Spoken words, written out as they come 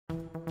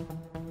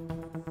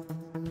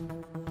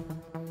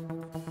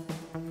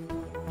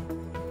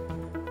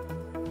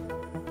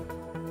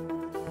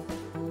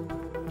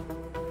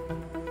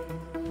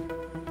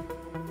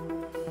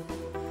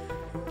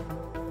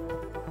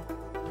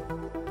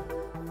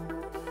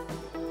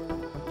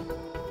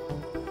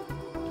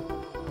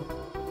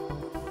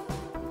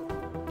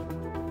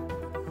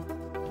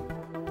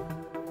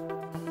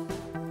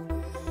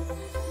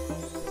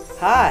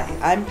Hi,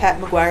 I'm Pat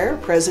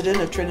McGuire,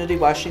 President of Trinity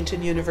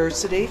Washington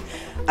University.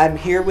 I'm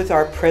here with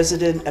our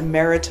President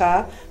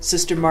Emerita,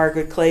 Sister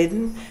Margaret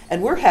Claydon,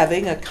 and we're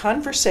having a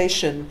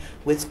conversation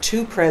with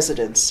two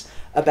presidents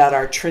about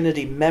our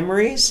Trinity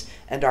memories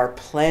and our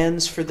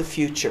plans for the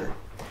future.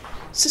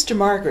 Sister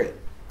Margaret,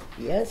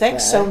 yes,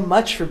 thanks Pat. so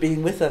much for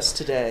being with us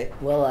today.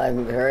 Well,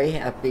 I'm very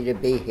happy to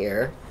be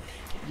here.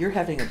 You're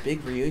having a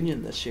big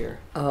reunion this year.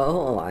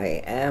 Oh,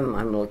 I am.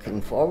 I'm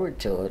looking forward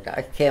to it.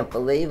 I can't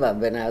believe I've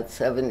been out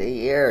 70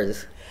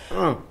 years.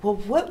 Well,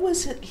 what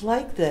was it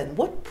like then?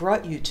 What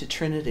brought you to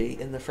Trinity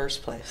in the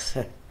first place?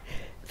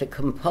 The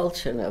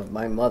compulsion of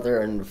my mother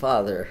and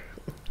father.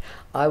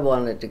 I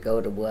wanted to go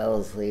to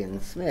Wellesley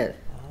and Smith.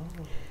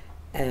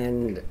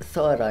 And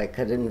thought I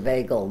could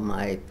inveigle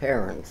my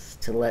parents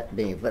to let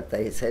me, but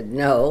they said,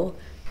 no,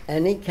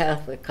 any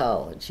Catholic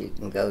college you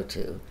can go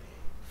to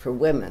for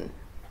women.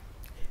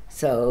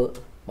 So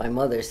my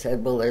mother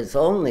said, well, there's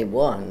only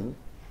one,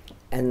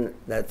 and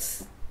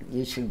that's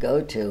you should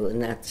go to,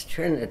 and that's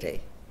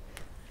Trinity.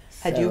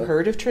 Had you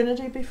heard of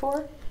Trinity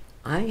before?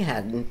 I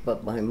hadn't,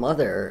 but my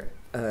mother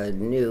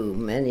knew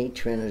many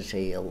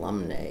Trinity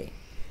alumni,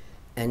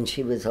 and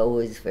she was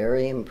always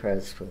very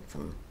impressed with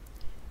them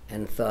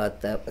and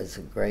thought that was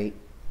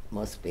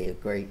must be a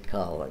great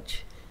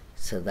college.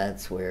 So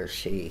that's where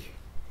she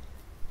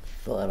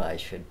thought I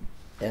should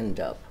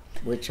end up,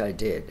 which I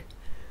did.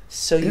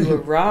 So you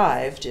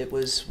arrived, it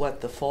was what,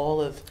 the fall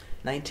of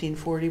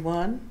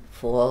 1941?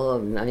 Fall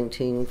of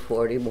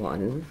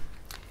 1941.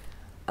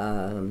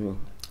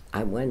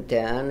 I went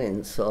down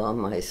and saw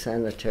my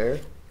senator,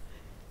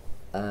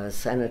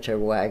 Senator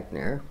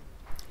Wagner,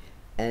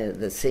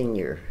 the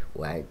senior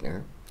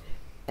Wagner,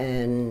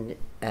 and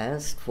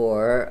asked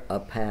for a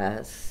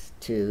pass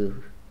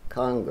to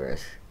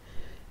Congress.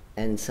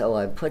 And so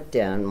I put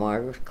down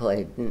Margaret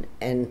Claydon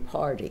and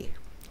party.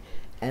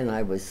 And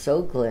I was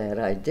so glad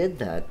I did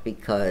that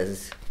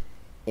because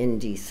in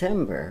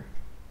December,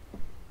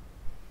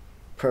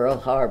 Pearl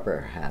Harbor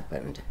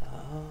happened.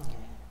 Oh.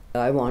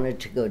 I wanted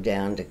to go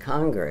down to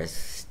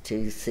Congress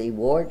to see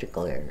war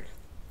declared.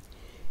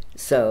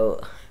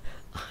 So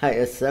I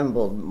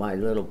assembled my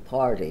little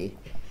party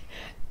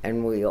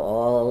and we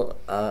all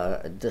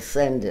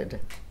descended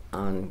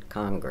on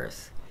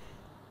Congress.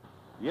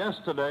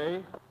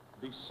 Yesterday,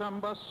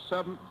 December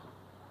 7th,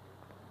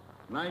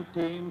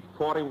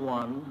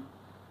 1941,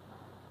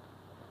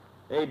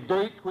 a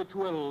date which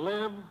will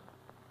live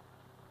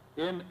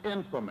in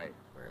infamy.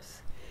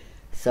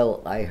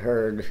 So I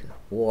heard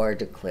war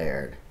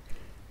declared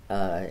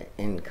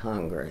in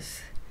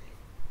Congress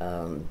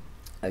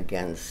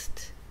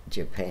against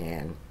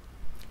Japan,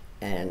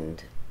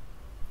 and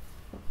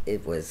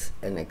it was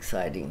an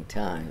exciting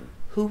time.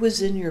 Who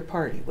was in your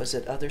party? Was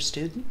it other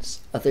students?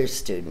 Other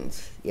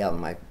students, yeah,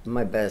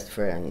 my best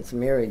friends,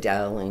 Mary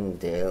Dowling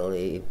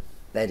Daly,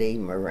 Betty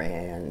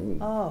Moran,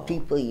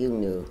 people you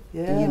knew,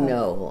 I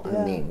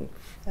mean,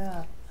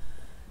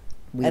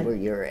 we were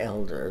your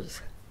elders.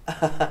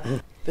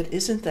 But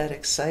isn't that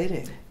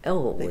exciting?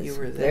 Oh, it was you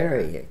were there?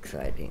 Very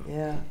exciting.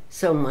 Yeah.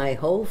 So my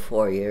whole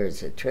 4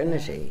 years at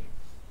Trinity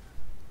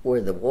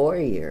were the war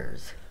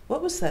years.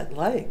 What was that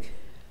like?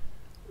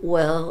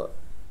 Well,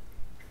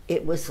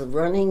 it was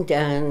running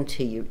down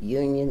to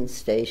Union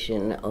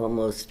Station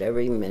almost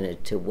every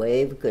minute to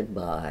wave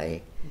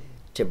goodbye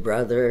to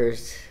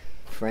brothers,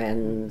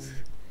 friends,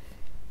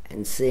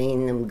 and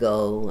seeing them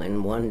go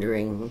and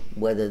wondering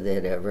whether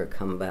they'd ever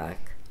come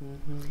back.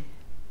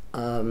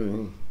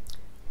 Mm-hmm.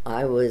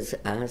 I was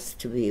asked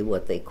to be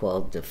what they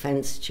called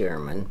defense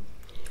chairman.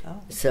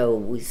 Oh. So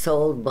we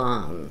sold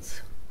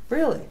bonds.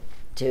 Really?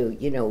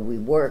 We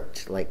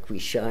worked like we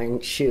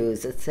shined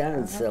shoes. It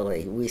sounds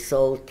silly. We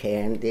sold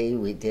candy,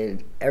 we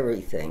did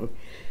everything.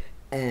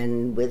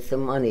 And with the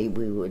money,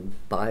 we would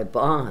buy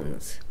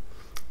bonds.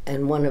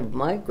 And one of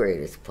my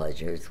greatest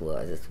pleasures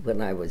was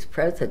when I was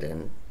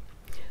president,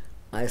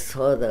 I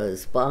saw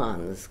those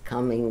bonds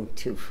coming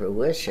to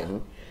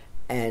fruition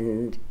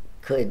and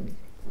could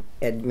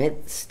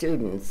admit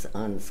students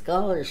on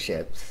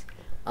scholarships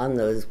on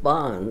those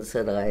bonds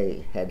that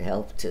I had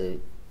helped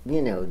to, do as a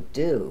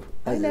student.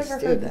 I never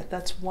heard that.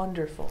 That's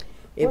wonderful.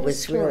 It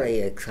was really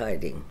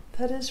exciting.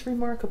 That is a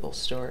remarkable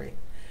story.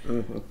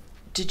 Mm-hmm.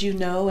 Did you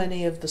know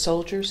any of the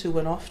soldiers who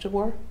went off to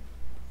war?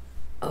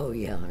 Oh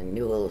yeah, I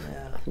knew a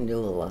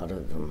lot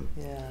of them.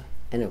 Yeah.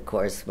 And of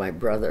course, my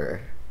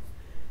brother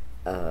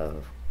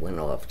went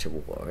off to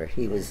war.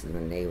 He was in the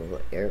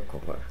Naval Air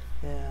Corps.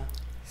 Yeah.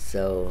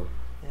 So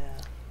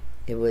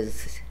it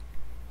was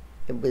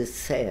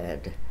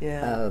sad.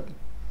 Yeah.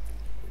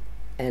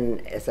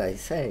 And as I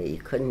say, you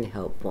couldn't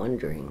help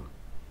wondering,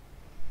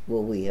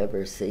 will we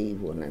ever see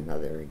one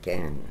another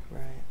again?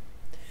 Right.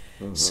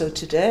 Mm-hmm. So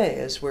today,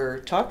 as we're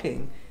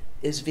talking,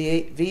 is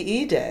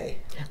VE Day.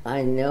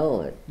 I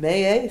know it.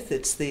 May 8th,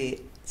 it's the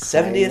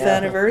 70th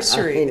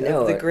anniversary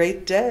of the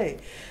great day.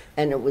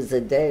 And it was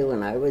a day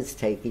when I was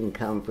taking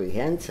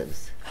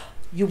comprehensives.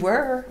 You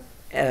were?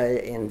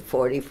 In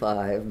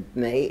 45,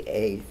 May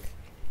 8th,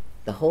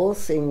 the whole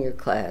senior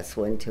class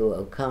went to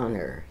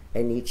O'Connor,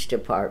 and each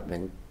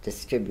department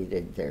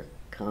distributed their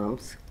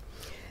comps.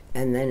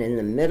 And then in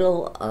the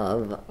middle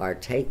of our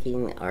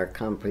taking our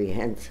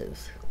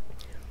comprehensives,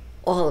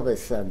 all of a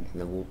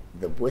sudden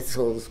the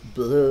whistles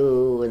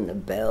blew and the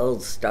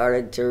bells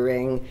started to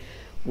ring.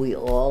 We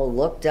all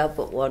looked up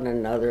at one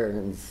another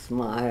and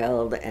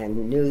smiled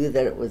and knew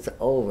that it was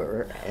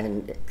over,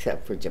 and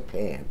except for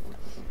Japan.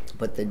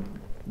 But the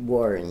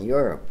war in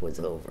Europe was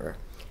over.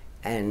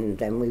 And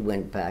then we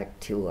went back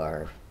to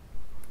our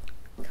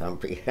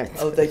comprehensive.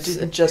 Oh, they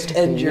didn't just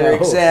end your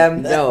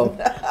exam then. No.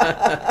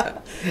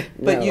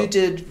 But No. you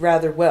did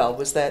rather well.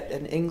 Was that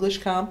an English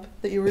comp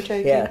that you were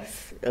taking?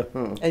 Yes.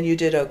 And you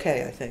did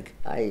okay, I think.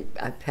 I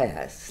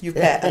passed. You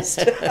passed.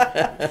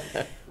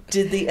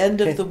 Did the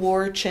end of the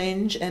war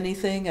change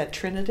anything at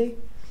Trinity?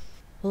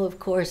 Well, of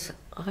course,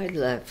 I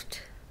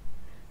left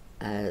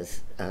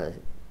as, I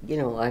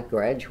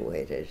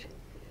graduated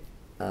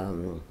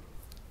in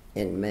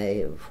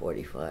May of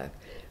 45.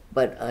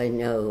 But I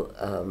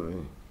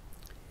know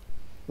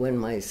when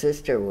my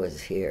sister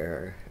was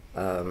here,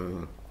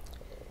 it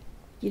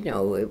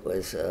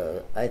was,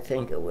 I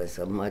think it was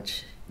a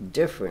much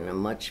different, a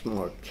much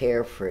more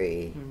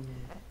carefree,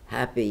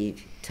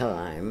 happy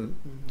time.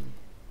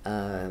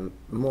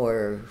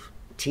 More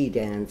tea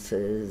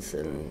dances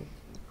and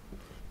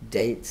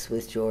dates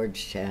with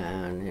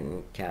Georgetown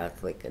and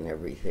Catholic and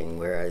everything,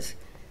 whereas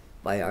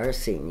by our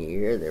senior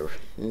year, there were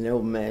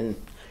no men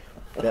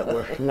that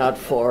were not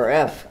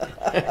 4F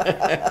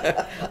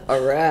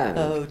around.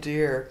 Oh,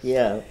 dear.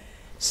 Yeah.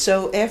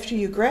 So after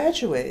you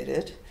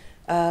graduated,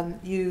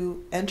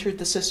 you entered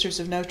the Sisters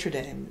of Notre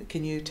Dame.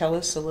 Can you tell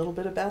us a little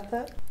bit about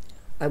that?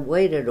 I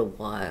waited a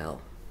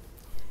while,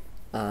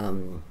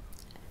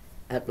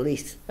 at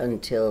least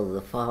until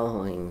the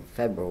following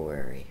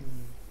February.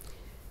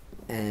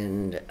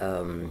 And,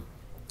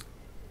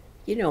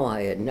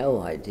 I had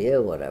no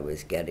idea what I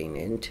was getting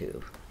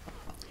into.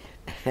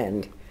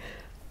 And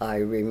I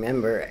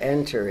remember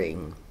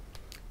entering,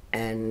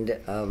 and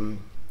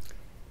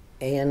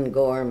Anne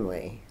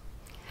Gormley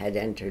had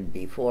entered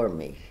before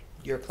me.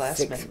 Your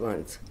classmate. 6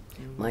 months,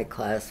 my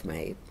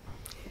classmate.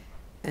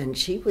 And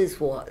she was,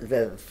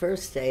 the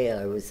first day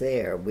I was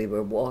there, we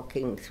were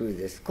walking through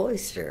this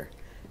cloister,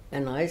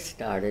 and I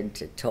started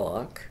to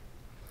talk.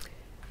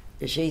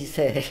 She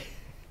said,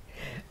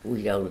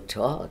 "We don't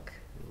talk."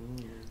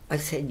 I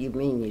said, "You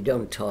mean you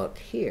don't talk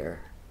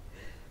here?"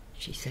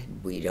 She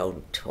said, "We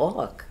don't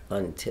talk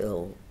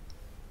until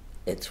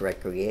it's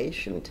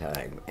recreation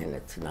time," and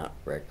it's not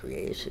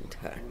recreation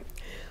time.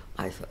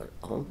 I thought,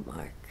 oh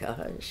my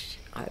gosh,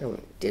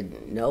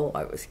 didn't know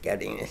I was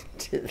getting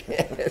into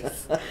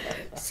this.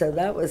 So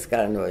that was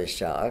kind of a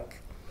shock.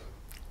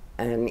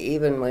 And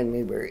even when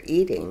we were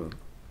eating,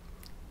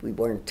 we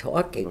weren't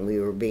talking, we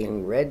were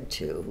being read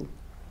to,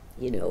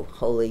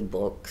 holy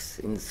books,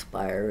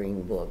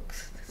 inspiring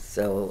books.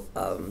 So,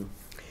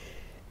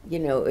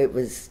 it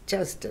was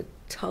just a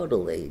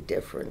totally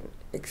different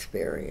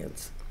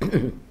experience.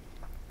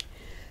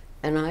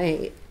 And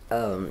I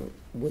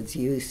was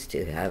used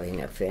to having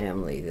a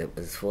family that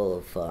was full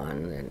of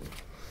fun,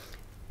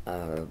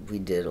 and we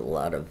did a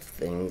lot of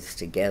things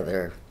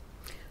together.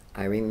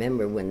 I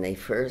remember when they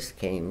first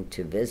came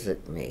to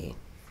visit me,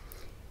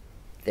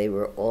 they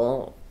were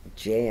all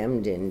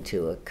jammed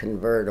into a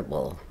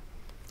convertible,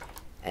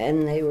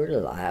 and they were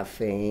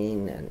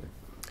laughing,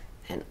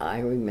 and I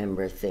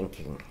remember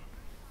thinking,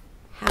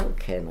 how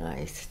can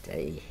I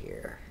stay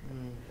here?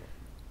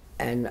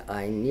 And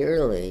I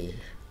nearly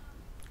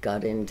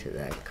got into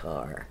that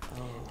car.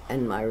 Oh.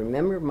 And I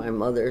remember my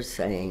mother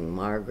saying,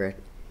 "Margaret,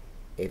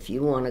 if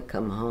you want to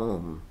come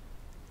home,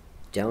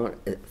 don't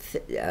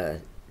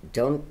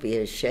be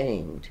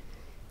ashamed.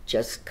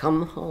 Just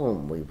come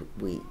home.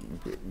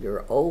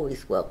 You're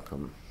always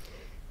welcome."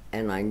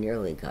 And I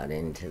nearly got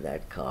into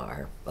that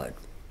car, but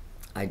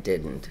I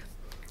didn't.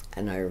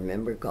 And I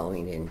remember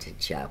going into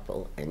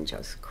chapel and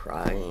just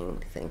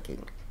crying,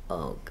 thinking,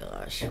 oh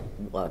gosh,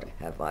 what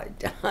have I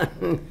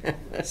done?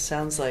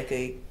 Sounds like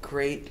a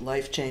great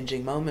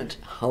life-changing moment.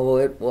 Oh,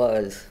 it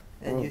was.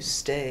 And you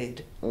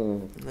stayed.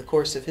 And the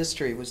course of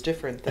history was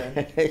different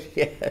then.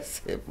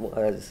 Yes, it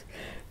was.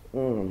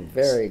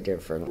 Very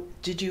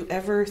different. Did you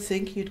ever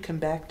think you'd come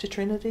back to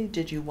Trinity?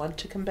 Did you want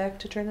to come back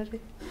to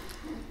Trinity?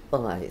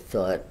 Well, I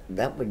thought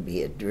that would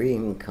be a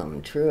dream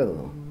come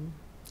true.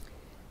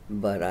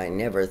 But I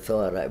never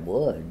thought I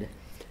would.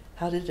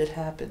 How did it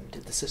happen?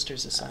 Did the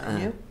sisters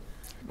assign you?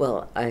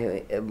 Well,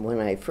 when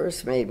I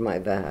first made my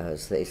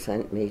vows, they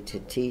sent me to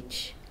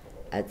teach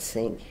at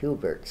St.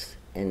 Hubert's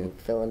in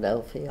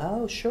Philadelphia.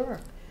 Oh,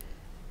 sure.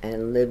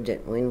 And lived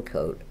at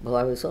Wyncote. Well,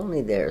 I was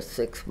only there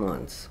 6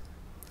 months.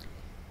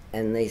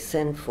 And they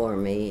sent for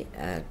me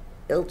at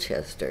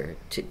Ilchester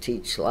to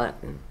teach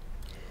Latin.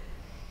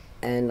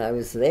 And I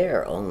was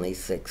there only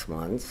 6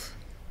 months.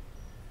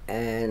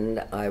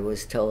 And I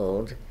was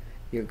told,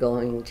 you're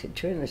going to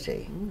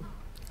Trinity.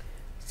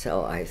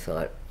 So I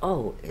thought,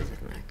 oh,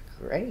 isn't that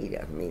great?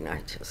 I mean,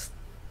 I just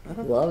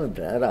loved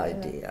that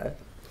idea.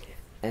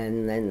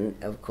 And then,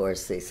 of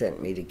course, they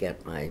sent me to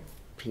get my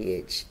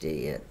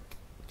PhD at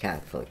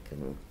Catholic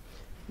and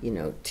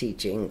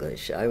teach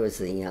English. I was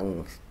the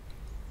young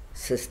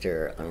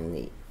sister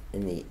in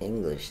the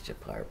English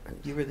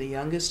department. You were the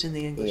youngest in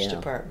the English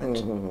department.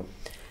 Mm-hmm.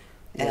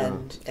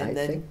 And I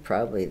then think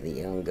probably the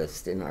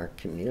youngest in our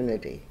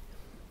community.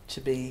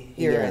 to be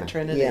here at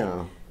Trinity.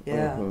 Yeah.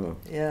 Yeah.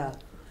 Mm-hmm. Yeah.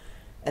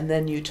 And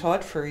then you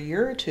taught for a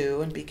year or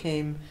two and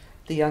became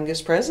the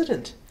youngest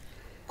president.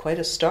 Quite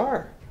a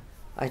star.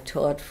 I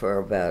taught for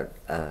about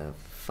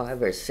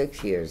 5 or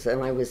 6 years.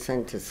 Then I was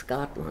sent to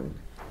Scotland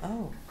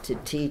to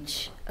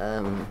teach,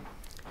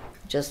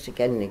 just to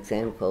get an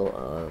example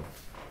of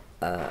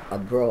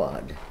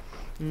abroad.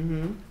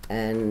 Mm-hmm.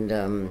 And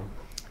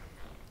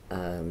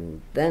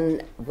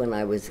then when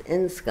I was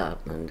in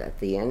Scotland, at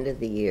the end of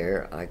the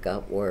year, I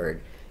got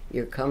word,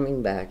 you're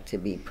coming back to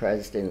be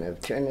president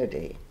of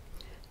Trinity.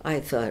 I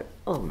thought,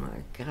 oh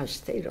my gosh,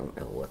 they don't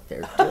know what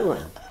they're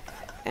doing.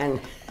 And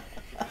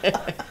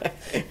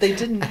they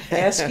didn't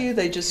ask you,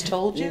 they just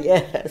told you?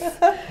 Yes.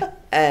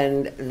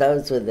 And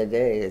those were the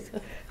days.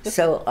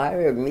 So I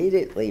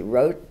immediately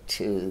wrote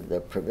to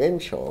the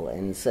provincial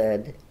and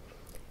said,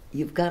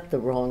 you've got the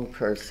wrong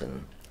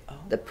person.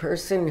 The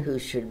person who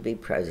should be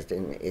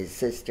president is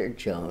Sister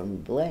Joan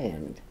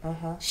Bland.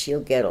 She'll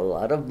get a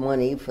lot of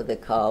money for the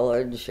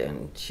college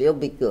and she'll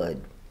be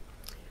good.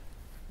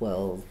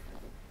 Well,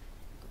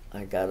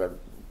 I got a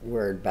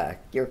word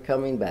back, you're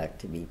coming back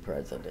to be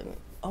president.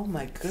 Oh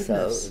my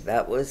goodness. So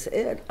that was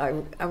it.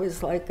 I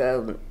was like,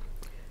 no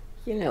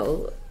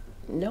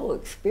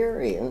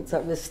experience. I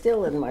was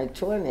still in my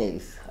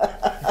 20s.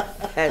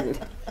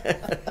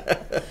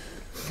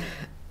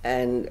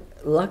 And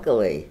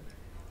luckily,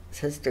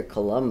 Sister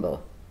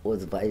Columba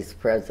was vice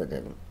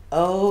president.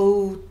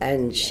 Oh,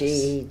 and yes.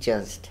 She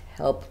just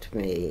helped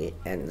me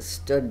and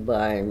stood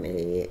by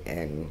me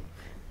and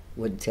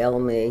would tell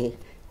me,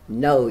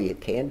 no, you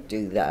can't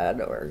do that,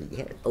 or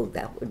oh,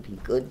 that would be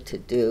good to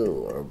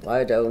do, or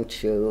why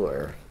don't you,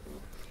 or...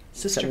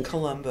 Sister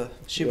Columba,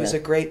 she was a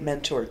great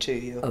mentor to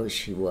you. Oh,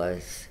 she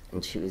was,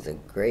 and she was a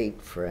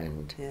great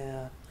friend.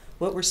 Yeah.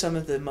 What were some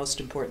of the most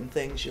important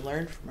things you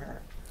learned from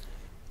her?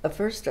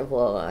 First of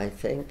all, I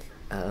think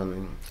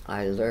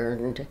I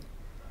learned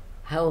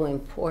how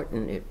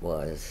important it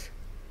was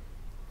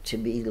to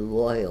be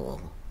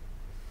loyal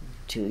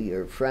to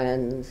your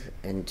friends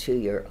and to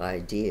your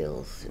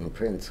ideals and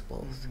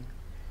principles. Mm-hmm.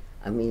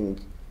 I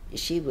mean,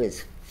 she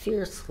was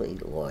fiercely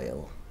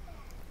loyal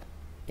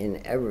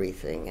in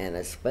everything, and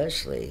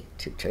especially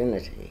to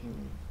Trinity.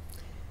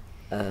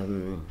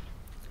 Mm-hmm.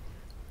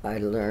 I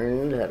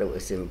learned that it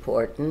was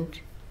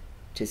important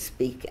to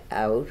speak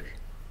out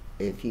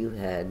if you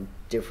had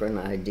different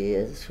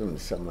ideas from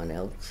someone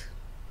else.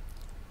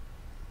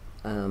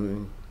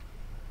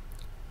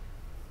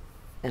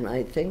 And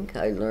I think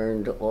I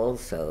learned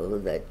also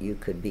that you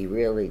could be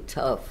really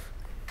tough,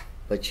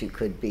 but you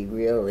could be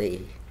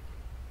really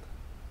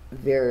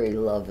very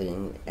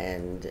loving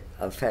and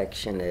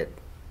affectionate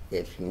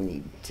if you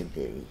need to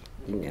be,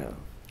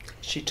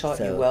 She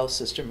taught you well,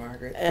 Sister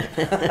Margaret.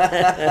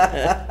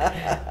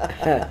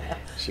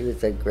 She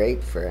was a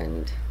great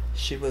friend.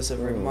 She was a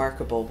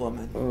remarkable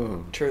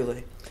woman,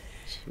 truly.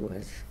 She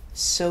was.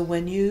 So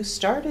when you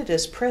started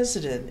as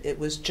president, it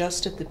was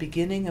just at the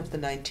beginning of the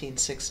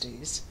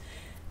 1960s,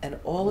 and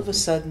all of a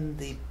sudden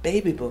the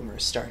baby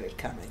boomers started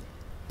coming.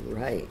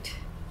 Right.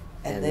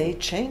 And they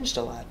changed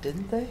a lot,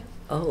 didn't they?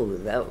 Oh,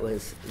 that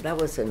was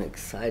an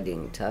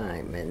exciting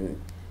time, and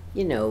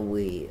we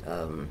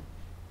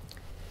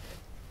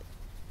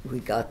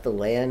got the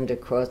land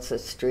across the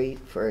street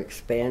for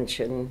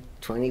expansion,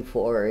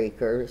 24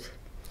 acres.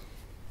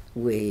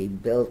 We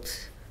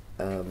built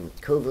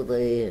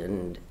Coverley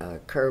and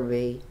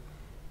Kirby.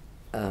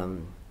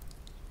 And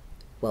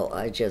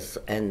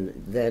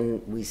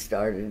then we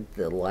started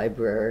the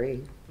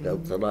library,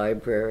 built the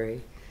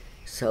library.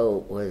 So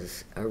it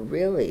was a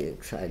really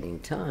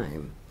exciting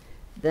time.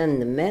 Then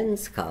the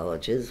men's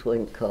colleges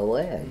went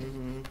co-ed.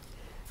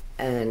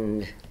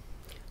 And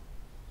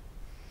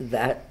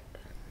that,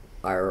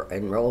 our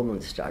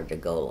enrollment started to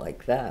go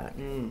like that.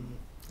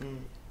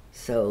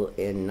 So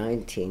in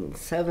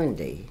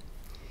 1970,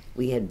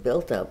 we had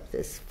built up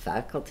this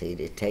faculty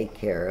to take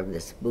care of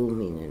this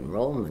booming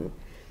enrollment.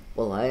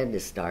 Well, I had to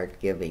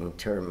start giving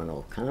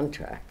terminal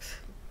contracts,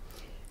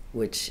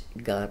 which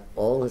got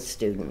all the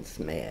students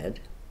mad,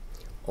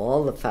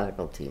 all the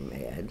faculty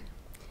mad,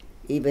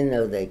 even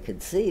though they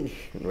could see the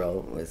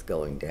enrollment was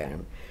going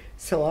down.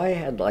 So I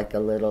had like a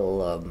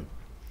little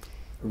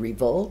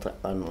revolt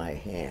on my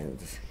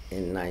hands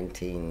in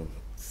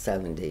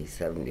 1970,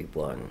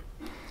 71.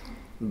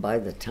 By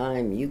the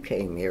time you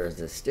came here as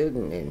a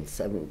student in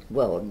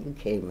you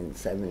came in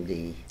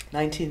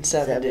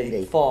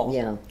 1970, fall.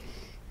 Yeah,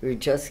 we were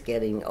just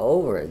getting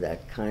over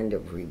that kind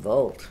of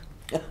revolt.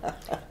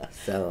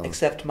 So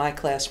except my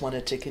class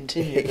wanted to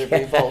continue the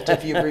revolt,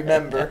 if you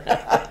remember.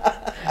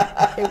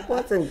 It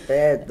wasn't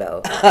bad,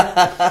 though.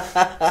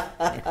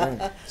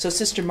 So,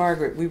 Sister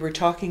Margaret, we were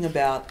talking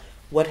about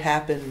what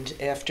happened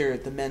after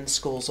the men's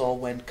schools all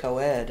went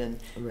co-ed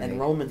and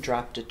enrollment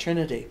dropped at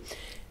Trinity.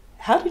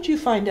 How did you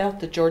find out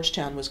that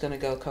Georgetown was going to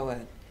go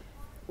co-ed?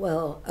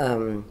 Well,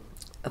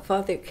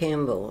 Father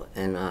Campbell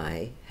and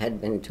I had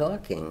been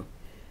talking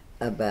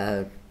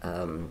about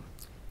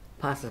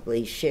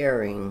possibly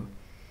sharing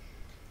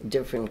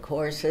different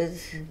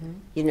courses,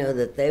 you know,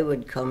 that they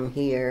would come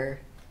here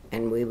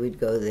and we would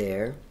go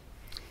there.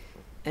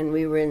 And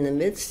we were in the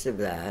midst of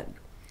that.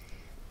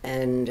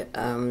 And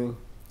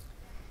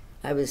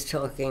I was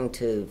talking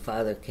to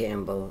Father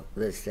Campbell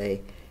this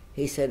day.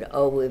 He said,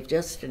 "Oh, we've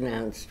just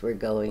announced we're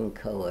going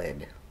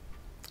co-ed."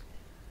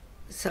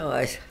 So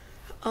I said,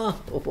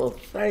 "Oh, well,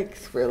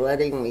 thanks for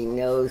letting me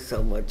know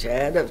so much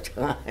ahead of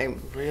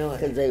time." Really?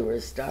 Because they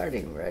were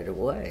starting right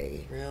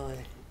away. Really?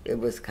 It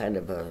was kind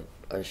of a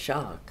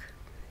shock.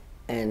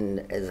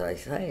 And as I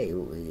say,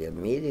 we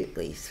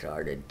immediately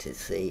started to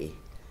see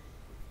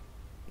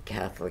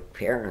Catholic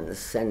parents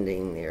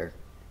sending their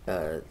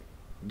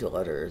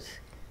daughters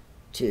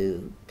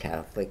to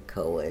Catholic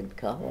co-ed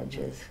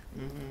colleges.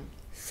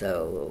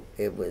 So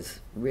it was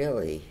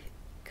really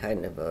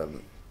kind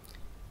of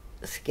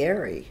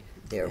scary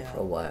there for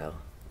a while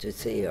to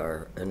see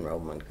our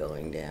enrollment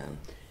going down.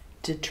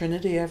 Did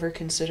Trinity ever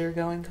consider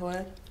going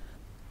co-ed?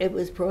 It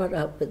was brought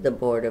up at the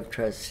Board of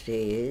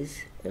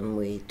Trustees, and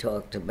we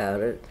talked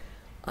about it.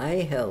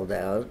 I held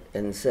out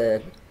and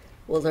said,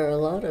 well, there are a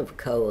lot of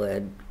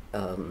co-ed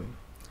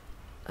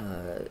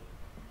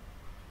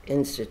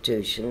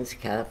institutions.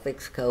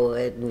 Catholic's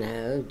co-ed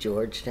now,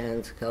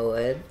 Georgetown's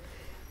co-ed.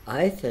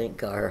 I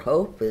think our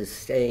hope is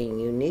staying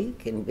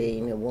unique and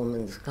being a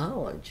women's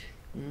college.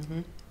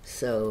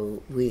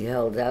 So we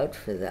held out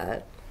for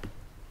that.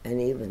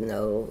 And even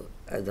though,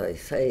 as I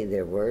say,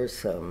 there were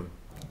some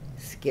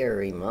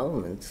scary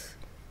moments,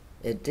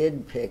 it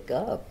did pick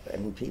up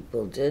and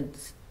people did,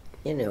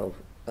 you know,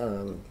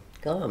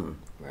 come.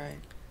 Right,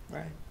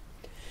 right.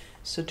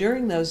 So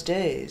during those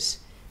days,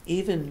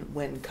 even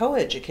when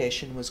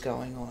coeducation was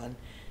going on,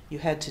 you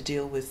had to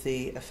deal with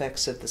the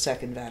effects of the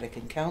Second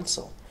Vatican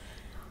Council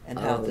and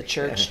how the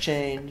church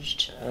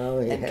changed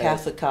and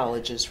Catholic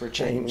colleges were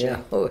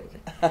changing.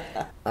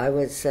 I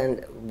was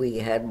sent, we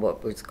had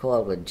what was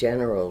called a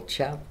general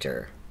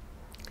chapter,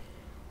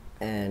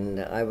 and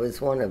I was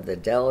one of the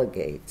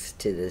delegates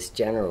to this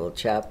general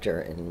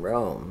chapter in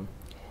Rome,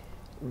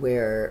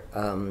 where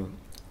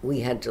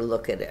we had to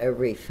look at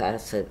every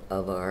facet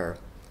of our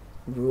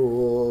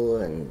rule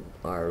and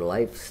our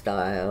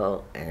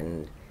lifestyle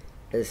and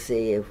to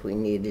see if we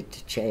needed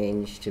to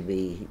change to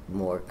be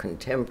more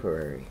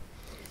contemporary.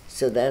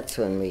 So that's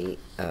when we,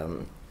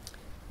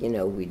 you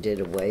know, we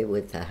did away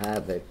with the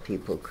habit.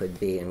 People could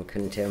be in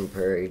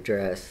contemporary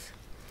dress.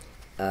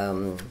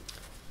 There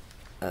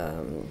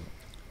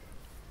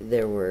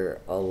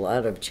were a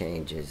lot of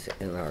changes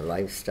in our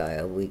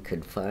lifestyle. We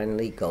could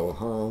finally go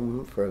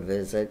home for a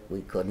visit.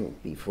 We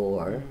couldn't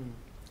before.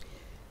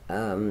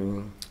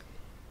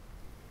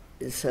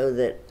 So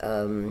that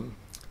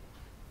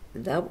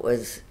that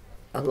was,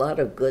 a lot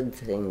of good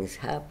things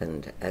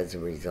happened as a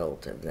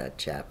result of that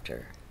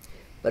chapter.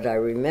 But I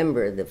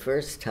remember the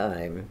first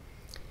time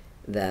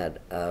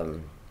that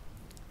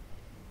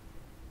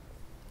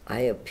I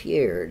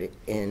appeared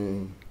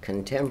in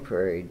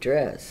contemporary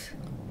dress.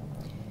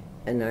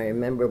 And I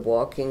remember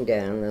walking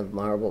down the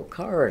marble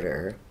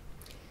corridor,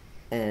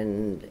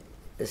 and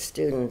the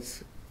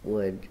students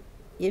would,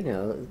 you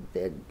know,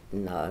 they'd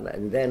nod,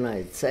 and then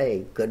I'd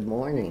say, "Good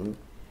morning,"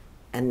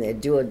 and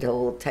they'd do a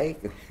double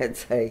take, and they'd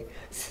say,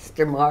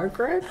 "Sister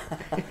Margaret?"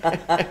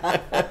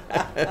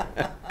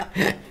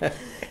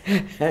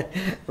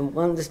 And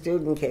one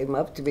student came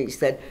up to me and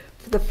said,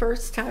 "For the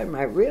first time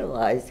I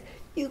realized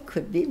you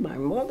could be my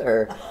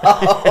mother."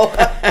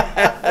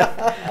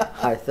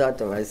 I thought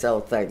to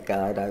myself, thank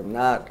God I'm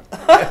not.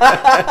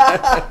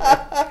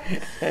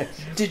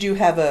 Did you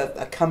have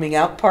a coming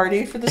out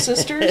party for the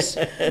sisters?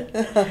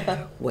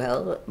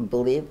 Well,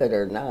 believe it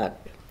or not,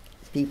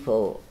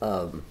 people,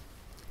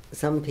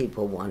 some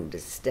people wanted to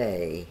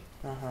stay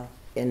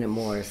in a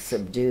more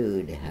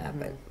subdued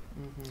habit.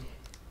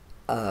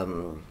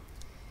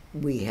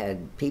 We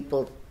had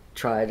people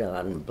tried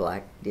on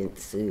black knit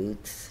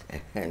suits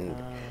and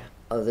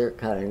other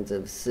kinds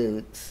of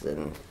suits,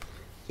 and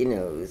you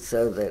know,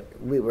 so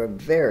that we were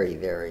very,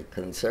 very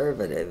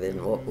conservative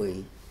in what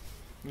we,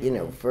 you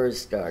know,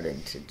 first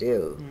started to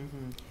do.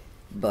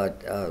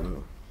 But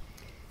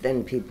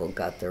then people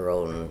got their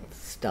own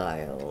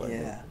style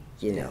and,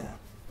 you know,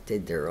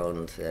 did their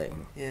own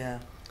thing. Yeah.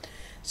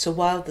 So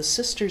while the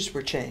sisters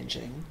were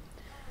changing,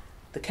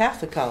 the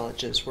Catholic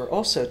colleges were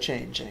also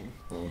changing.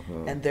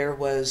 And there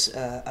was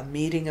a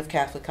meeting of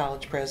Catholic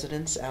college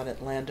presidents out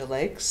at Land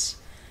O'Lakes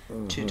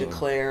to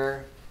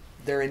declare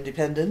their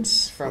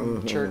independence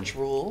from church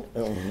rule.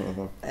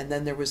 And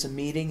then there was a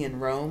meeting in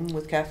Rome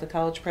with Catholic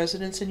college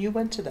presidents, and you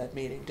went to that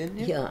meeting, didn't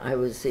you? Yeah, I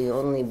was the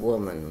only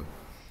woman.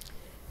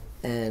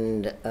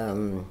 And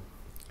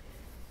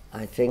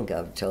I think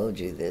I've told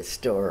you this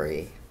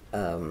story.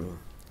 When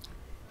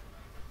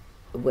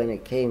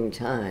it came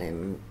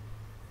time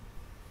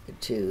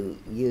to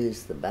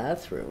use the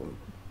bathroom,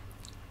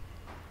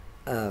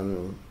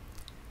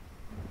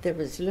 there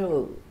was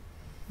no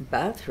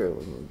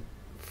bathroom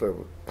for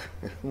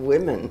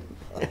women.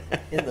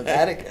 In the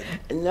Vatican?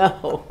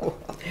 No,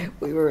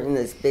 we were in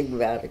this big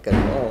Vatican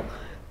hall.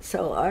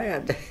 So I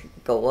had to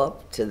go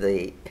up to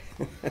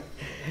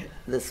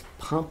this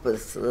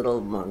pompous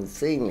little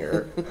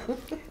Monsignor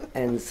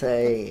and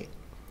say,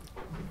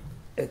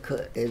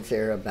 is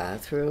there a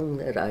bathroom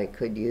that I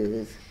could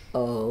use?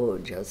 Oh,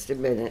 just a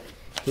minute.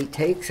 He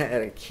takes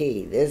out a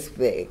key this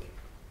big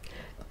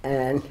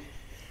and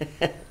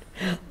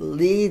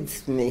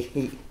leads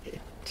me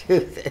to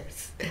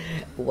this,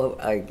 what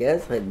I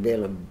guess had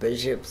been a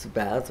bishop's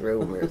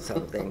bathroom or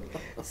something.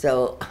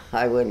 So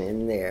I went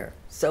in there.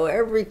 So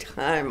every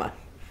time I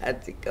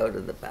had to go to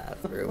the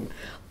bathroom,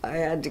 I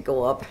had to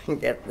go up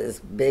and get this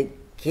big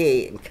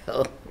key and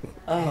go.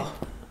 Oh,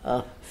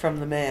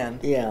 from the man.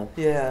 Yeah.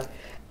 Yeah.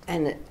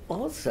 And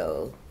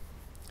also,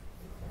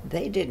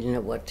 they didn't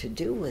know what to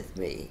do with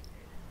me.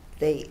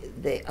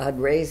 I'd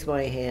raise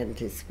my hand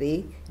to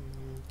speak.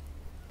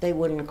 They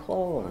wouldn't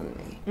call on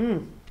me.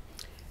 Mm.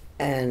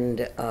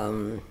 And,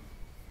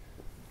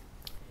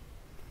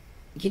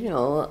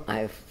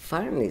 I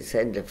finally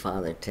said to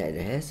Father Ted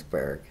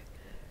Hesburgh,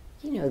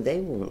 they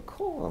won't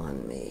call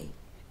on me.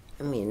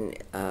 I mean,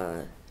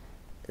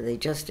 they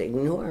just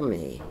ignore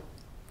me.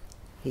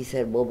 He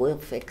said, well, we'll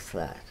fix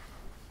that.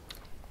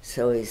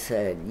 So he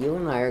said, you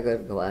and I are going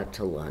to go out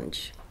to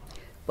lunch,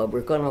 but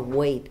we're going to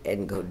wait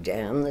and go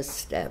down the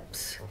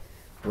steps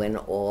when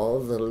all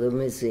the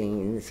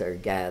limousines are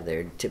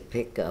gathered to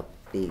pick up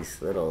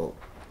these little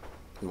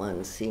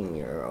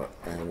Monsignor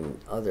and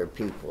other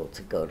people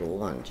to go to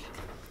lunch.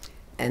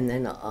 And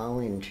then I'll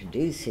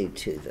introduce you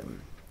to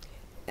them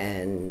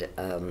and,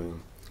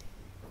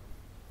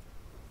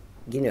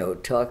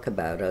 talk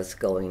about us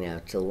going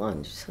out to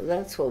lunch. So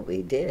that's what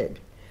we did.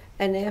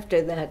 And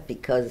after that,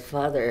 because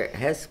Father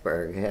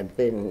Hesburgh had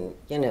been,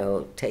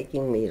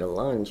 taking me to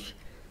lunch,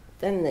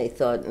 then they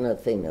thought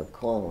nothing of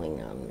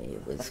calling on me.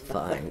 It was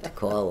fine to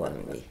call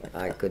on me.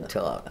 I could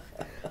talk.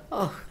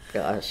 Oh,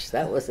 gosh,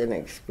 that was an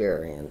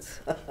experience.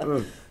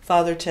 Mm.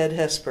 Father Ted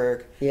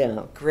Hesburgh.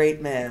 Yeah.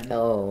 Great man.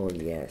 Oh,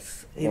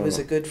 yes. He was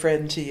a good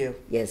friend to you.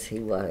 Yes, he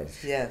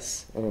was.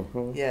 Yes.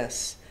 Mm-hmm.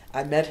 Yes.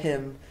 I met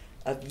him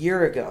a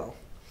year ago.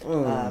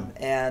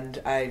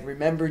 And I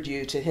remembered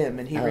you to him,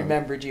 and he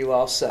remembered you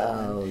also.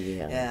 Oh,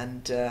 yeah.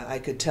 And I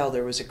could tell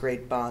there was a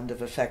great bond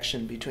of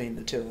affection between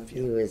the two of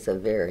you. He was a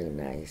very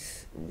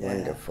nice,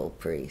 wonderful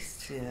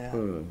priest. Yeah.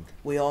 Mm.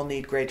 We all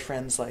need great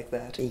friends like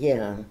that.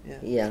 Yeah,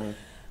 yeah.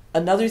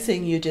 Another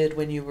thing you did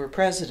when you were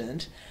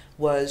president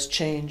was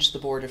change the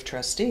Board of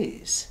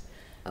Trustees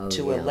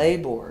to a lay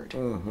board.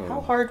 Mm-hmm.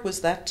 How hard was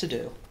that to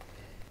do?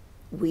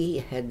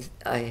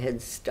 I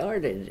had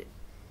started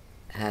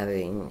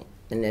having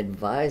an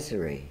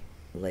advisory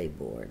lay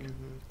board.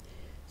 Mm-hmm.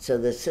 So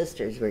the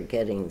sisters were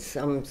getting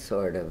some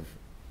sort of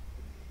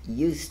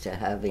used to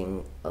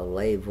having a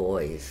lay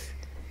voice,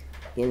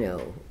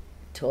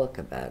 talk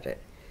about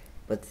it.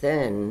 But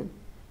then,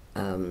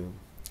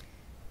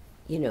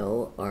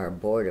 our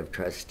Board of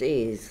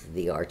Trustees,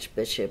 the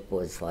Archbishop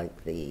was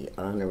like the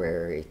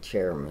honorary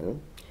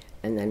chairman,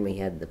 and then we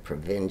had the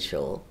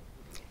provincial,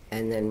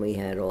 and then we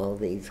had all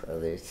these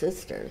other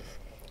sisters.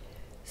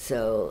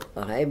 So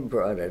I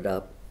brought it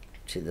up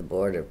to the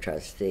Board of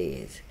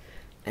Trustees,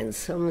 and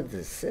some of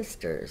the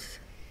sisters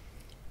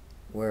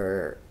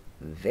were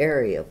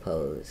very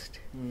opposed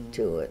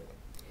to it.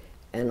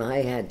 And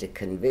I had to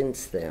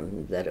convince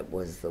them that it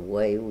was the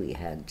way we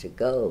had to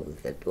go,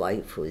 that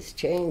life was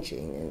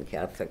changing and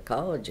Catholic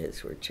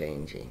colleges were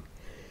changing.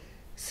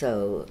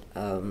 So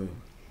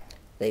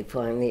they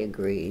finally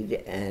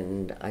agreed,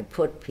 and I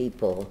put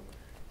people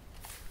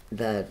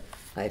that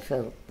I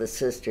felt the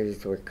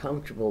sisters were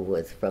comfortable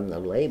with from the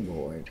lay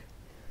board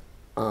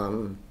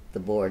on the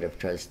Board of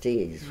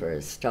Trustees for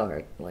a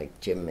start, like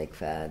Jim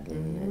McFadden.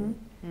 And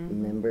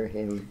remember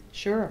him?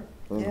 Sure.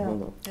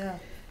 Mm-hmm. Yeah.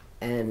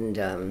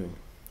 And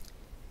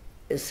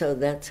so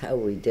that's how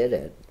we did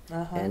it.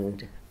 Uh-huh.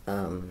 And,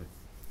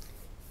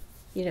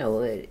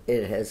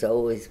 it has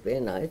always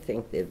been, I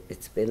think that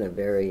it's been a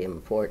very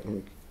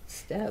important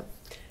step.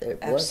 It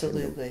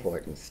Absolutely. was an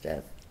important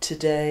step.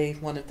 Today,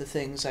 one of the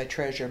things I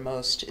treasure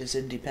most is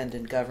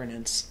independent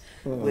governance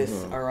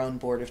with our own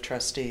Board of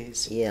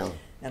Trustees. Yeah.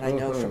 And I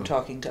know from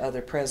talking to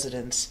other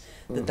presidents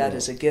that that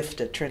is a gift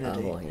at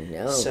Trinity. Oh, I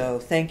know. So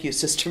thank you,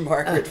 Sister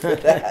Margaret, for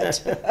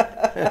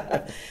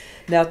that.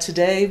 Now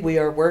today we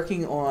are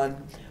working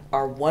on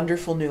our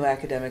wonderful new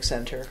academic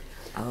center.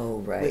 Oh,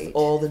 right. With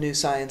all the new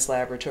science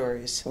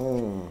laboratories.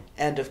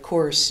 And of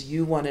course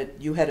you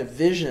had a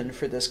vision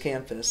for this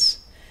campus.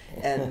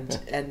 And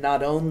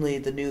not only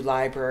the new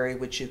library,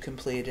 which you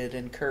completed,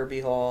 and Kirby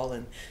Hall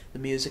and the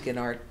music and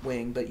art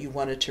wing, but you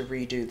wanted to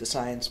redo the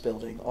science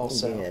building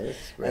also. Yes,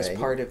 right. As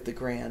part of the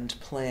grand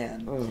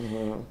plan.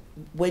 Mm-hmm.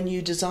 When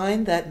you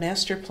designed that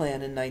master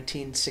plan in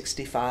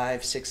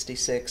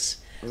 1965-66,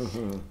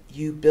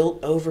 you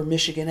built over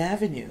Michigan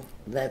Avenue.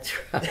 That's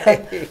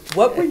right.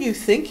 What were you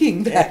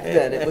thinking back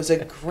then? It was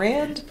a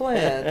grand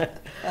plan.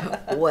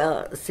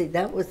 Well, see,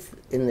 that was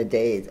in the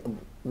days,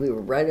 we were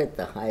right at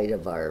the height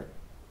of our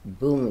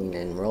booming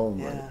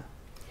enrollment. Yeah.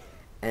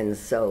 And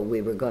so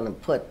we were going to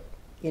put,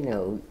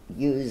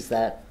 use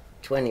that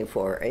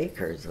 24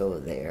 acres over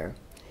there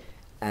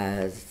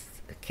as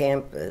a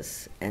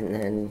campus, and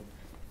then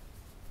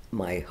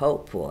my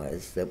hope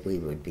was that we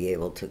would be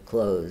able to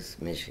close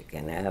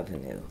Michigan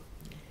Avenue.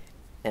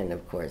 And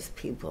of course,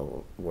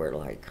 people were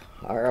like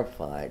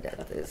horrified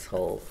at this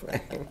whole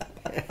thing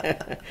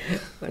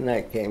when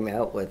I came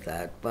out with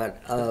that.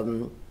 But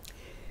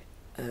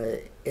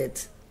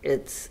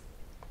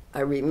I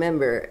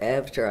remember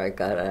after I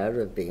got out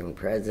of being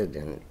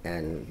president,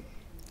 and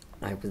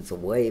I was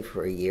away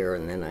for a year,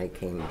 and then I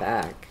came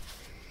back,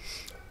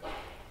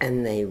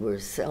 and they were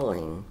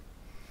selling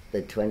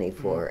the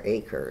 24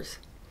 acres,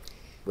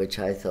 which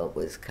I thought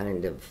was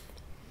kind of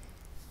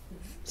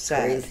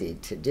sad. Crazy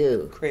to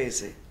do.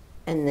 Crazy.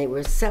 And they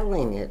were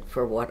selling it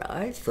for what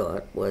I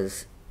thought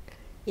was,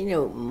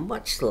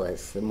 much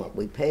less than what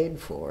we paid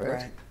for it.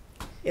 Right.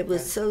 It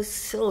was so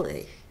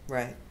silly.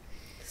 Right.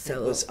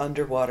 So it was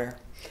underwater.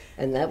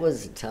 And that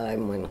was a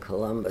time when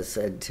Columbus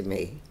said to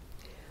me,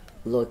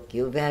 look,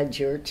 you've had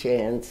your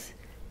chance.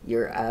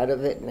 You're out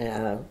of it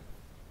now.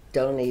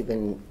 Don't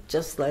even,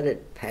 just let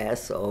it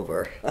pass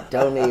over.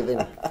 Don't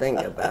even think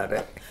about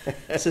it.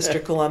 Sister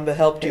Columba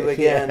helped you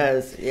again.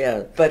 Yes,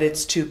 yeah. But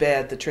it's too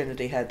bad the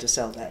Trinity had to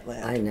sell that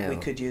land. I know. We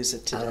could use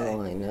it today.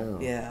 Oh, I know.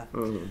 Yeah.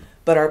 Mm.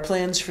 But our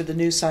plans for the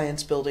new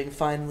science building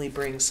finally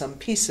bring some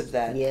piece of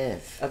that,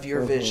 yes. of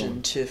your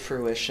vision to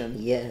fruition.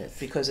 Yes.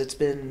 Because it's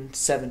been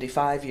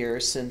 75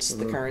 years since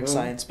the current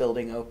science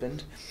building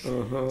opened.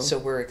 So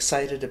we're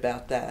excited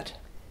about that.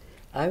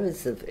 I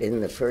was in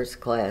the first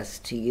class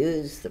to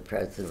use the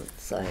present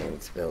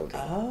science building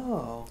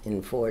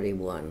in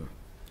 41.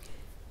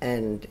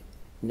 And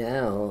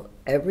now,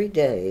 every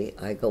day,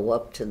 I go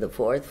up to the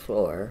 4th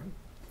floor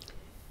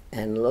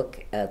and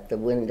look at the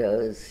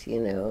windows,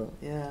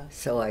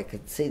 so I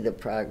could see the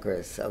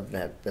progress of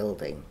that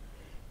building.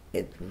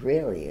 It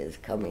really is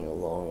coming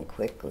along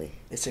quickly.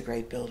 It's a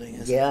great building,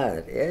 isn't it? Yeah,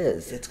 it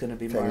is. It's going to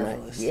be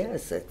marvelous.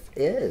 Yes, it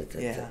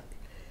is.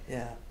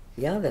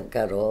 Yeah, they've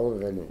got all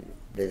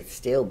the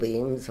steel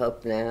beams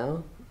up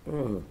now.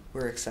 Mm.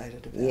 We're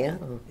excited about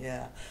it.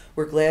 Yeah.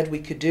 We're glad we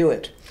could do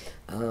it.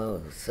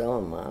 Oh, so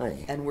am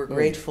I. And we're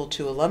grateful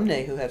to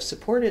alumni who have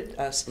supported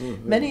us,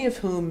 many of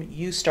whom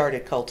you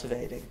started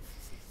cultivating.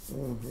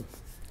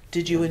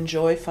 Did you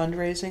enjoy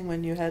fundraising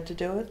when you had to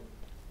do it?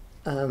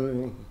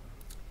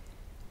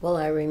 Well,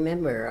 I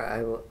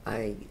remember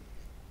I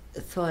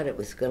thought it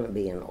was going to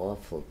be an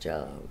awful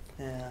job.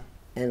 Yeah.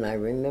 And I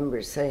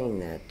remember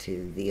saying that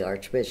to the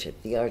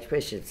Archbishop. The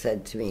Archbishop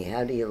said to me,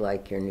 how do you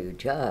like your new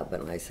job?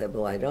 And I said,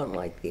 well, I don't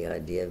like the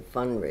idea of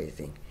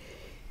fundraising.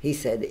 He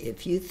said,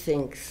 if you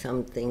think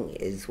something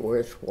is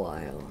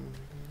worthwhile,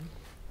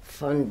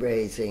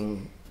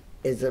 fundraising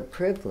is a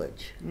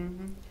privilege.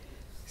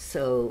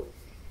 So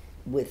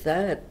with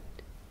that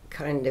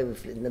kind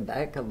of in the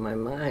back of my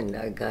mind,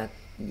 I got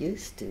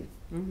used to,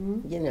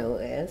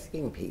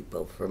 asking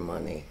people for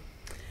money.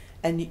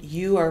 And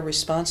you are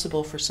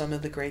responsible for some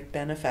of the great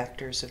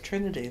benefactors of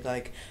Trinity,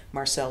 like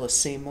Marcella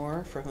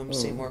Seymour, for whom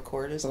Seymour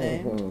Court is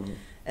named,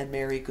 and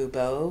Mary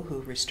Goubeau,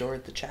 who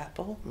restored the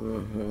chapel.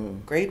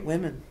 Great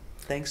women,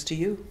 thanks to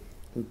you.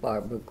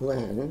 Barbara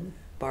Glenn.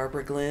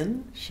 Barbara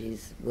Glenn. She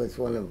was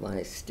one of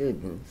my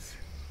students.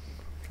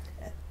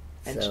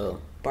 And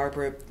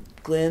Barbara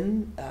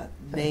Glenn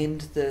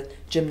named the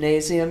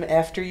gymnasium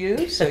after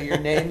you, so your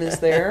name is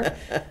there.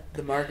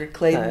 The Margaret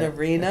Claydon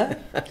Arena.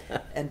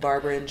 And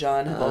Barbara and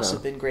John have also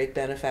been great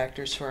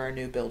benefactors for our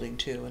new building,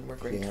 too, and we're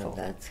grateful.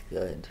 Yeah, that's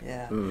good.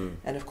 Yeah.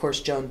 And, of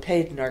course, Joan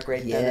Payton, our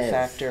great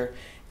benefactor,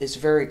 is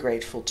very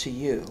grateful to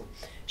you.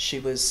 She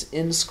was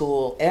in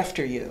school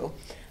after you,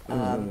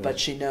 but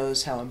she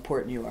knows how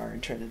important you are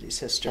in Trinity's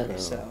history,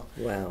 so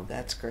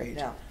that's great.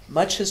 Now,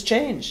 much has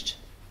changed.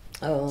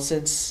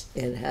 Since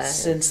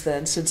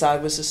then, since I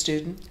was a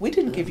student. We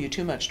didn't give you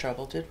too much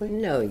trouble, did we?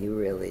 No, you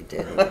really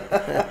didn't.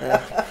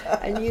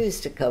 And you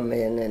used to come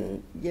in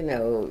and,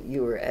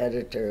 you were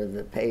editor of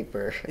the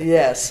paper.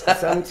 Yes.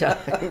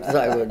 Sometimes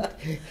I would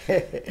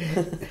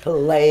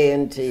lay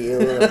into you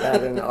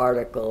about an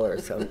article or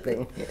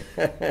something.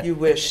 You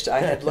wished I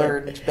had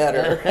learned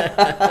better.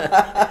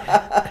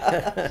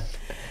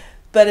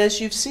 But as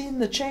you've seen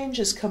the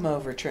changes come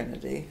over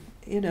Trinity,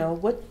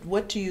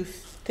 what do you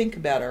think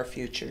about our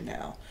future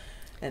now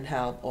and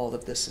how all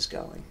of this is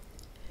going?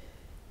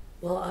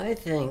 Well, I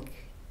think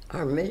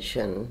our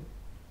mission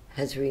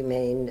has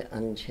remained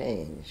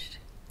unchanged.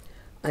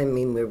 I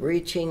mean, we're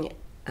reaching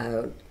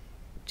out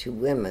to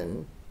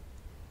women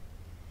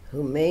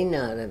who may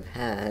not have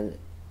had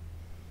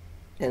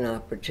an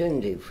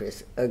opportunity for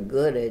a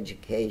good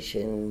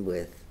education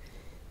with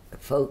a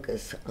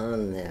focus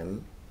on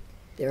them.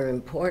 They're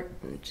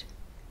important.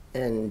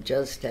 And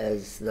just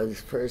as those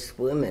first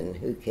women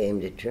who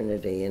came to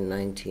Trinity in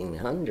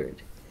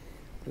 1900,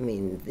 I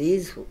mean,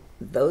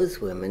 those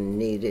women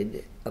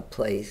needed a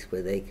place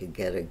where they could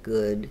get a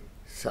good,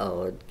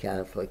 solid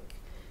Catholic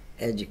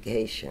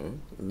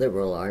education,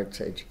 liberal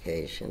arts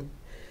education,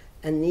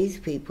 and these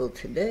people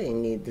today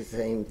need the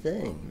same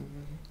thing.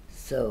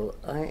 So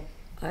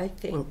I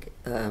think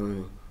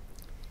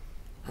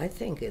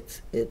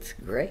it's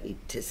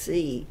great to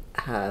see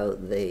how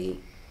the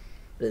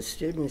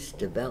students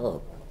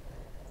develop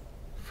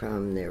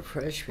from their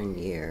freshman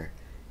year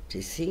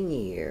to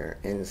senior year,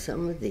 and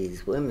some of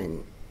these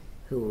women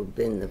who have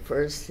been the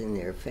first in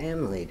their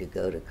family to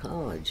go to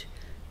college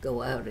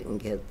go out and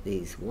get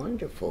these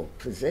wonderful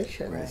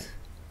positions.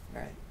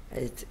 Right.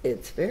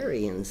 It's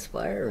very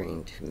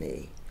inspiring to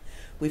me.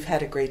 We've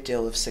had a great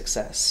deal of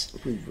success.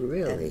 We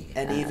really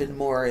and have. even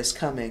more is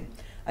coming.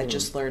 I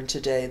just learned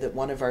today that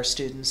one of our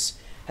students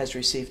has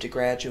received a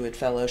graduate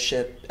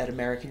fellowship at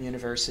American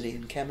University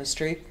in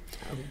chemistry.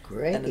 Oh,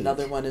 great. And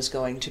another one is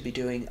going to be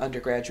doing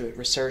undergraduate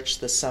research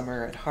this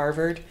summer at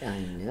Harvard. I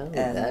know,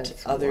 and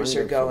that's others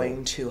wonderful. are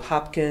going to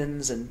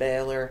Hopkins and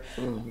Baylor.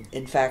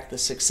 In fact, the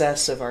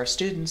success of our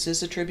students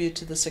is a tribute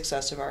to the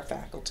success of our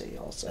faculty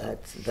also.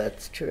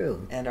 That's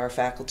true. And our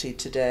faculty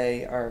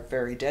today are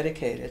very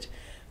dedicated,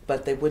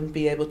 but they wouldn't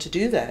be able to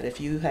do that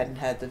if you hadn't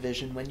had the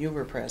vision when you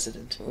were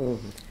president.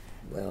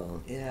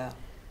 Well, Yeah.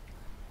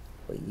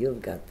 well,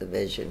 you've got the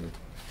vision.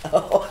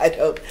 Oh, I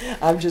don't.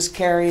 I'm just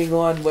carrying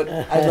on what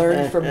I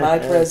learned from my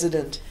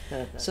president.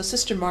 So,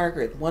 Sister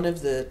Margaret, one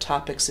of the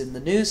topics in the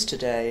news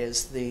today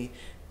is the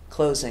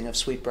closing of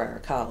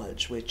Sweetbriar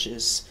College, which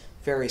is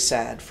very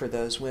sad for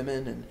those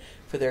women and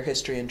for their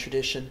history and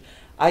tradition.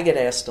 I get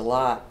asked a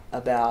lot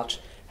about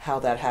how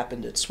that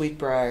happened at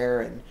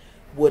Sweetbriar and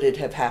would it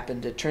have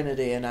happened at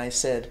Trinity, and I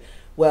said,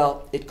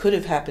 well, it could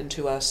have happened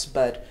to us,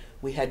 but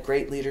we had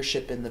great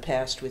leadership in the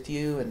past with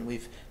you, and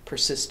we've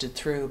persisted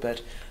through.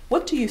 But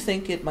what do you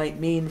think it might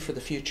mean for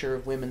the future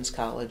of women's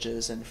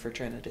colleges and for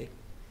Trinity?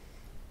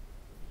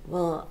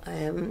 Well,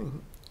 I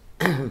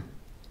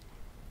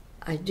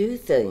do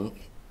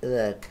think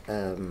that,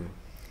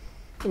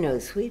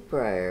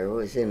 Sweetbriar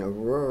was in a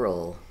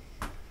rural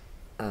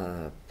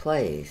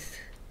place.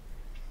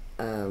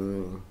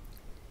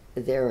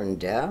 Their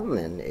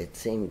endowment, it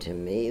seemed to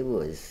me,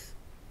 was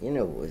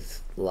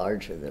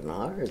larger than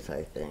ours,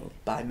 I think.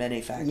 By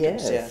many factors,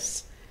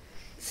 yes.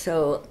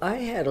 So I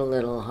had a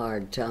little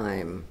hard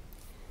time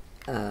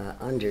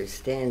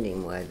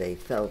understanding why they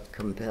felt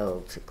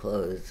compelled to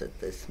close at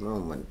this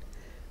moment.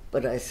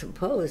 But I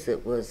suppose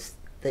it was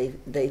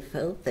they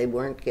felt they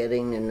weren't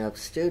getting enough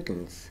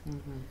students,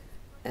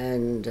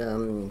 and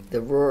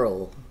the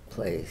rural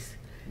place.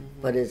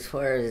 But as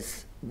far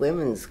as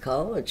women's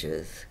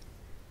colleges,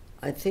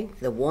 I think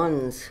the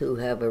ones who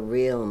have a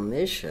real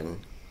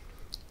mission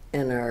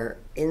and are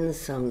in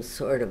some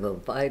sort of a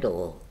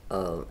vital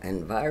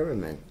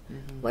environment,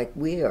 like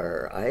we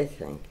are, I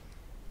think.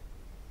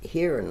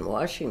 Here in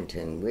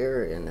Washington,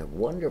 we're in a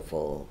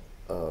wonderful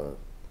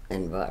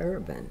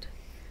environment.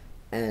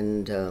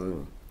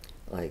 And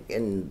like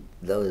in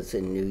those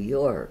in New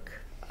York,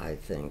 I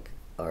think,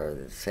 are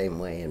the same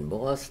way in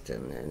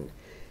Boston.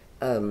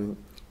 And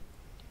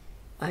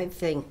I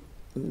think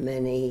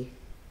many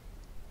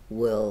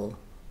will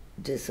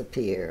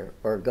disappear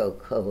or go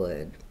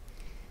co-ed,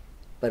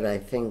 but I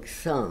think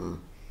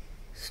some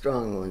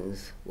strong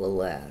ones will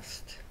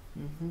last.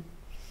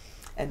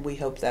 And we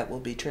hope that will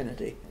be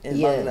Trinity among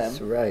Yes,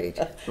 them. right.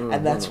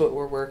 And that's what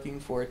we're working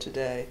for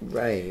today.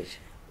 Right.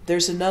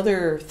 There's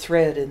another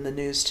thread in the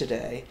news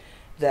today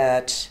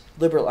that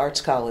liberal arts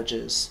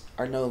colleges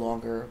are no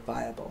longer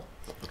viable,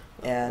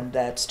 and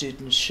that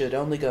students should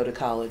only go to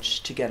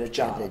college to get a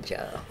job. Get a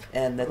job.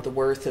 And that the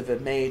worth of a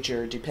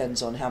major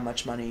depends on how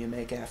much money you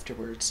make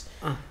afterwards.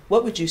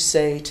 What would you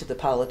say to the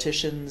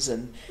politicians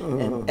and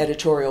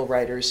editorial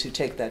writers who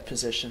take that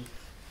position?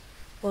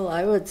 Well,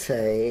 I would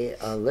say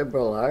a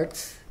liberal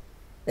arts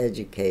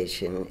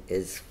education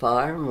is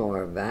far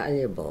more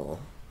valuable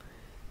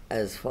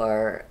as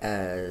far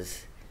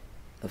as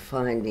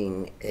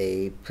finding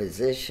a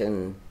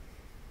position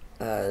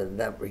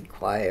that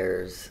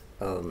requires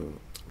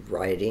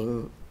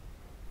writing,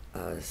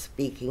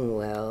 speaking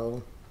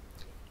well,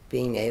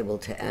 being able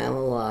to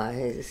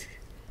analyze.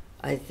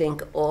 I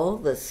think all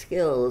the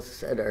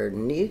skills that are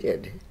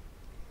needed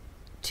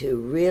to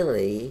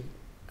really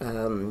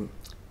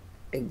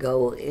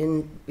go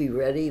in, be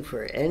ready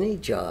for any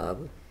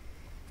job,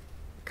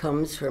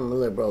 comes from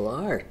liberal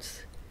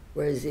arts.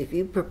 Whereas if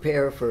you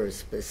prepare for a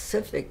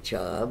specific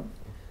job,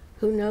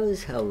 who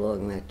knows how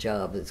long that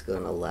job is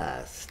going to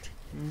last?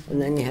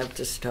 And then you have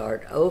to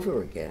start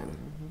over again.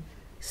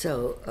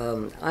 So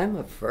I'm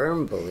a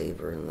firm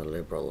believer in the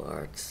liberal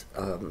arts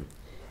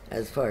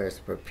as far as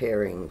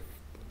preparing,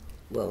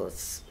 well,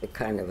 it's a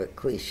kind of a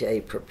cliche,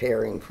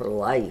 preparing for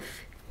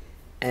life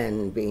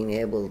and being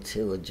able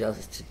to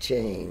adjust to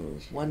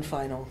change. One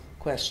final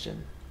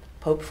question.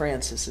 Pope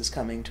Francis is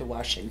coming to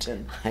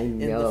Washington in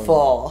the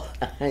fall.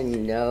 I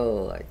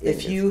know.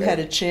 If you had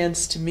a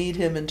chance to meet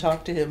him and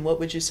talk to him,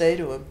 what would you say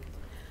to him?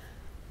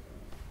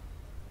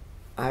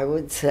 I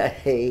would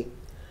say,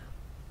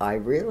 I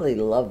really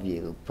love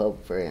you,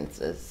 Pope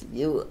Francis.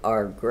 You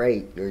are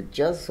great. You're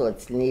just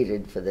what's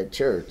needed for the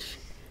church.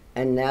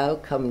 And now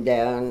come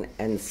down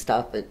and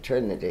stop at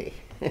Trinity.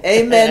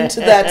 Amen to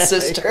that,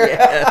 sister.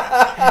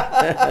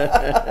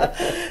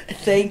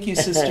 Thank you,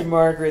 Sister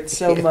Margaret,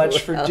 so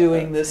much for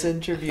doing this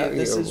interview.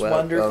 This is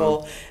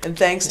wonderful. And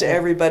thanks to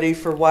everybody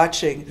for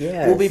watching.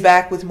 Yes. We'll be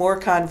back with more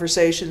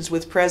conversations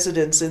with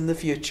presidents in the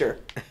future.